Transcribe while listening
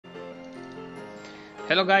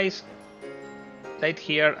Hello guys, Light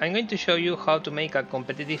here. I'm going to show you how to make a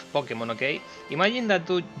competitive Pokemon, okay? Imagine that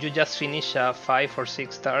you just finish a 5 or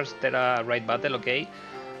 6 stars Terra Raid battle, okay?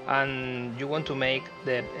 And you want to make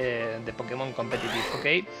the Pokemon competitive,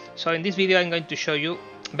 okay? So in this video I'm going to show you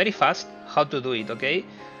very fast how to do it, okay?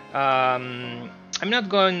 I'm not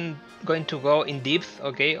going to go in depth,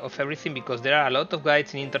 okay, of everything, because there are a lot of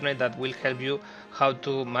guides in internet that will help you how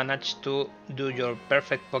to manage to do your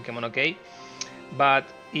perfect Pokemon, okay? But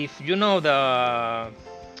if you know the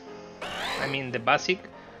basic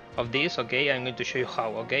of this, okay, I'm going to show you how,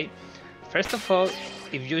 okay? First of all,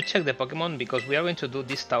 if you check the Pokemon, because we are going to do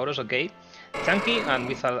this Tauros, okay, chunky and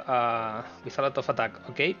with a lot of attack,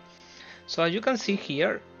 okay? So as you can see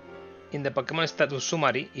here in the Pokemon status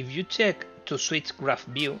summary, if you check to switch graph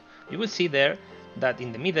view, you will see there that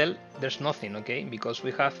in the middle there's nothing, okay, because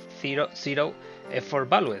we have zero effort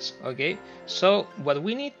values, okay? So what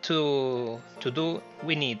we need to do,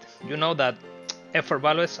 you know that effort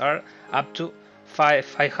values are up to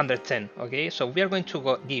 510, okay? So we are going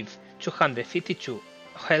to give 252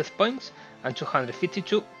 health points and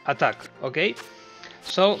 252 attack, okay?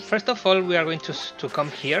 So first of all, we are going to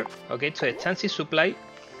come here, okay, to a chances supply,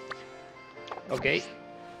 okay,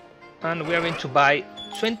 and we are going to buy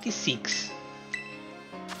 26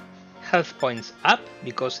 health points up,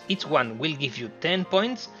 because each one will give you 10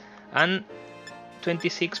 points, and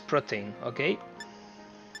 26 protein, okay?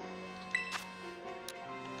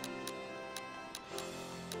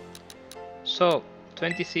 So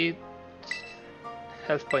 26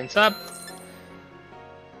 health points up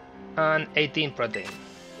and 18 protein,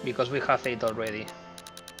 because we have 8 already.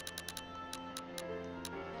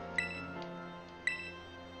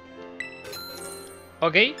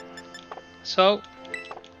 Okay, so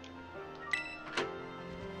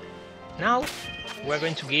now we're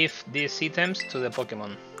going to give these items to the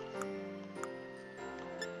Pokemon.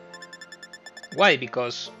 Why?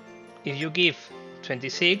 Because if you give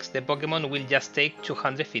 26, the Pokemon will just take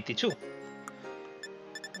 252.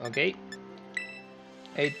 Okay,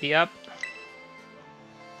 8p up,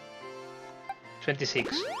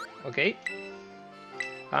 26, okay,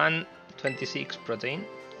 and 26 protein.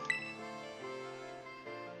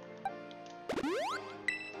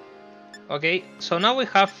 Okay, so now we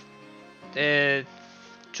have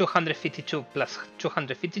 252 plus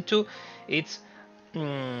 252, it's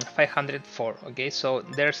 504, okay, so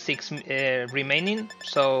there's 6 remaining,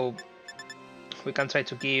 so we can try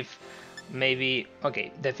to give maybe,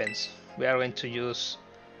 okay, defense. We are going to use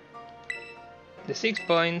the 6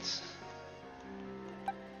 points.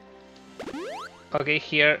 Okay,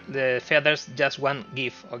 here the feathers just one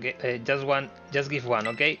give, okay, just give one,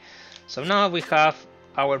 okay. So now we have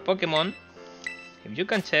our Pokemon. If you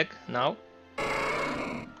can check now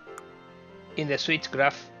in the switch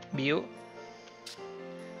graph view,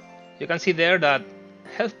 you can see there that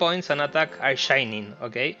health points and attack are shining,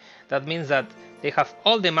 okay? That means that they have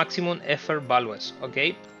all the maximum effort values,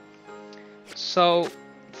 okay? So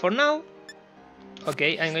for now,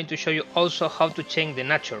 okay, I'm going to show you also how to change the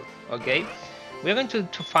nature, okay? We're going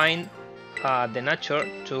to find the nature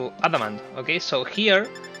to adamant, okay? So here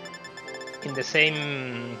in the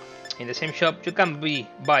same shop you can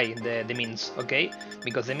buy the means, okay,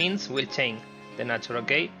 because the means will change the nature,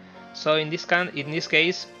 okay. So in this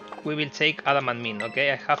case we will take adamant mean, okay.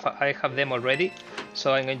 I have them already,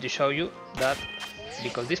 so I'm going to show you that,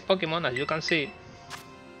 because this Pokemon, as you can see,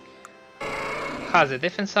 has the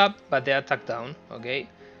defense up but the attack down, okay.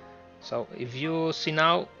 So if you see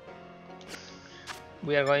now,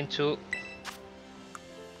 we are going to,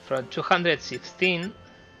 from 216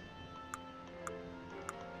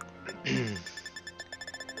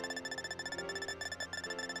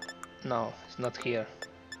 no, it's not here.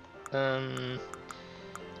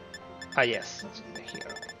 Yes, it's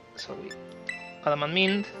here. So we adamant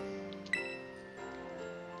mint.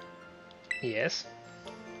 Yes.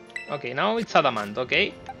 Okay, now it's adamant,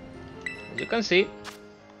 okay? As you can see,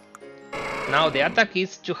 now the attack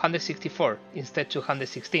is 264 instead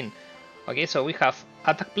 216. Okay, so we have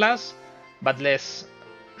attack plus, but less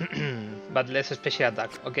but less special attack,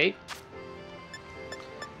 okay?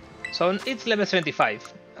 So it's level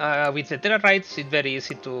 75. With the Terra Raids, it's very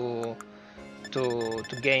easy to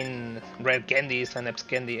gain rare candies and Eps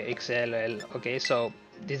Candy XLL, okay? So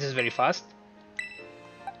this is very fast.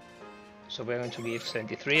 So we're going to give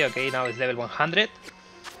 73, okay? Now it's level 100.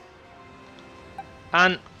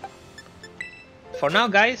 And for now,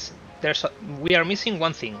 guys, we are missing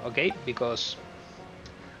one thing, okay? Because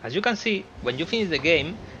as you can see, when you finish the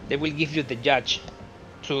game, they will give you the judge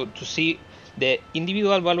to see the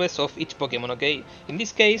individual values of each Pokemon, okay? In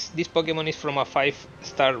this case, this Pokemon is from a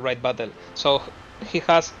 5-star raid battle. So he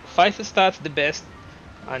has 5 stats, the best,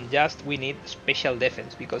 and just we need special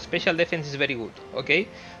defense because special defense is very good. Okay,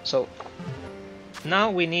 so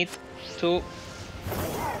now we need to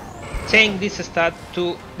change this stat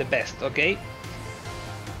to the best. Okay,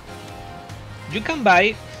 you can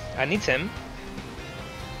buy an item.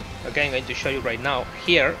 Okay, I'm going to show you right now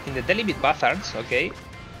here in the Daily Beat Bazards. Okay,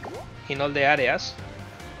 in all the areas,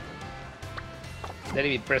 Daily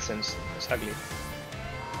Beat presence, exactly.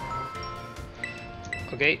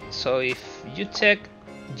 Okay, so if you check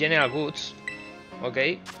general goods,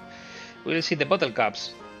 okay, we will see the bottle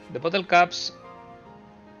caps. The bottle caps,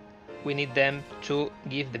 we need them to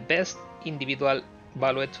give the best individual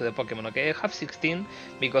value to the Pokemon. Okay, I have 16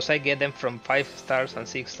 because I get them from 5 stars and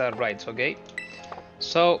 6 star rides. Okay,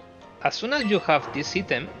 so as soon as you have this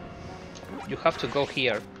item, you have to go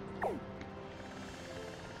here.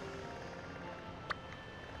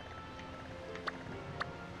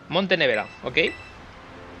 Monte Nevera, okay?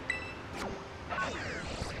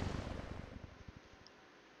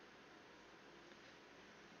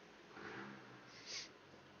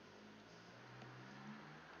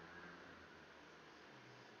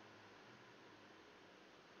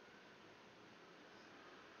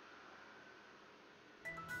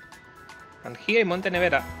 And here in Monte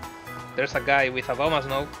Nevera, there's a guy with a Boma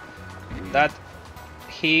Snow that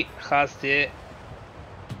he has the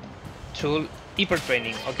tool Hyper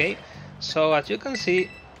Training, okay? So as you can see,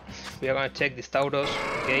 we are gonna check this Tauros,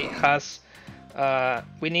 okay? Has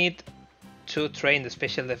we need to train the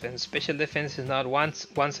special defense. Special defense is not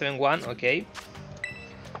 171, okay?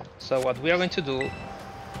 So what we are going to do,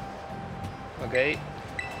 okay?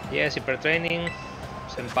 Yes, Hyper Training,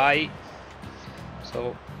 Senpai.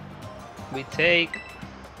 So we take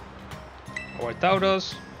our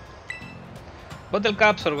Tauros. Bottle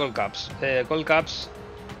caps or gold caps? Gold caps,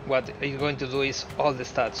 what it's going to do is all the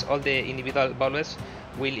stats, all the individual values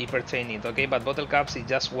will hypertrain it, okay? But bottle caps is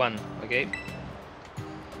just one, okay?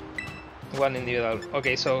 One individual.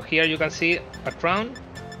 Okay, so here you can see a crown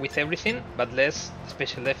with everything, but less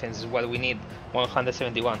special defense is what we need,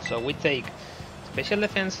 171. So we take special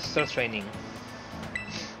defense, start training.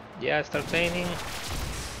 Yeah, start training.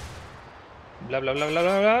 Blah blah blah blah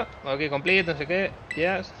blah blah. Okay, complete, no sé qué.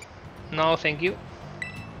 Yes. No, thank you.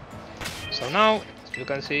 So now, as you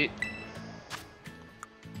can see,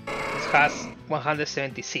 it has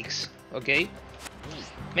 176, okay?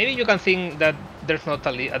 Maybe you can think that there's not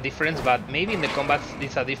a difference, but maybe in the combat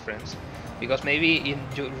there's a difference. Because maybe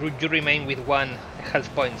you remain with 1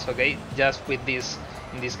 health points, okay? Just with this,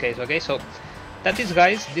 in this case, okay? So, that is,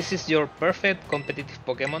 guys, this is your perfect competitive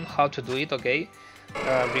Pokemon, how to do it, okay?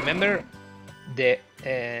 Remember the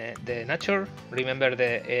nature, remember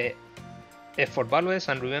the effort values,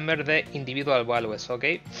 and remember the individual values,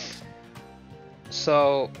 okay?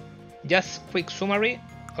 So just quick summary,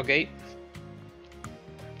 okay?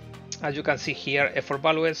 As you can see here, effort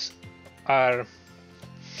values are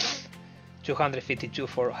 252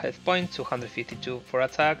 for health points, 252 for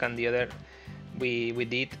attack, and the other we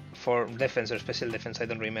did for defense or special defense, I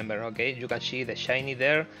don't remember, okay? You can see the shiny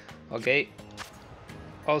there, okay?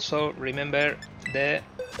 Also remember the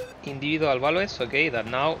individual values, okay, that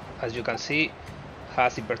now, as you can see,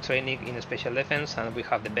 has hyper training in special defense, and we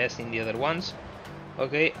have the best in the other ones,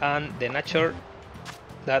 okay, and the nature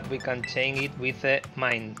that we can change it with the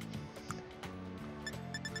mind,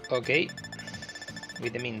 okay,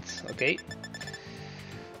 with the mints, okay.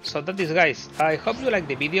 So that is, guys, I hope you like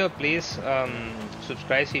the video. Please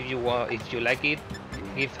subscribe if you want, if you like it,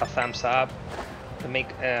 give a thumbs up, make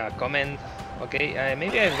a comment. Okay,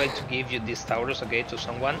 maybe I'm going to give you this Tauros, okay, to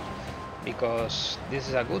someone, because this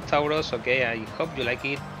is a good Tauros, okay. I hope you like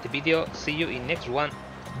it, the video. See you in next one.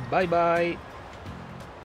 Bye bye.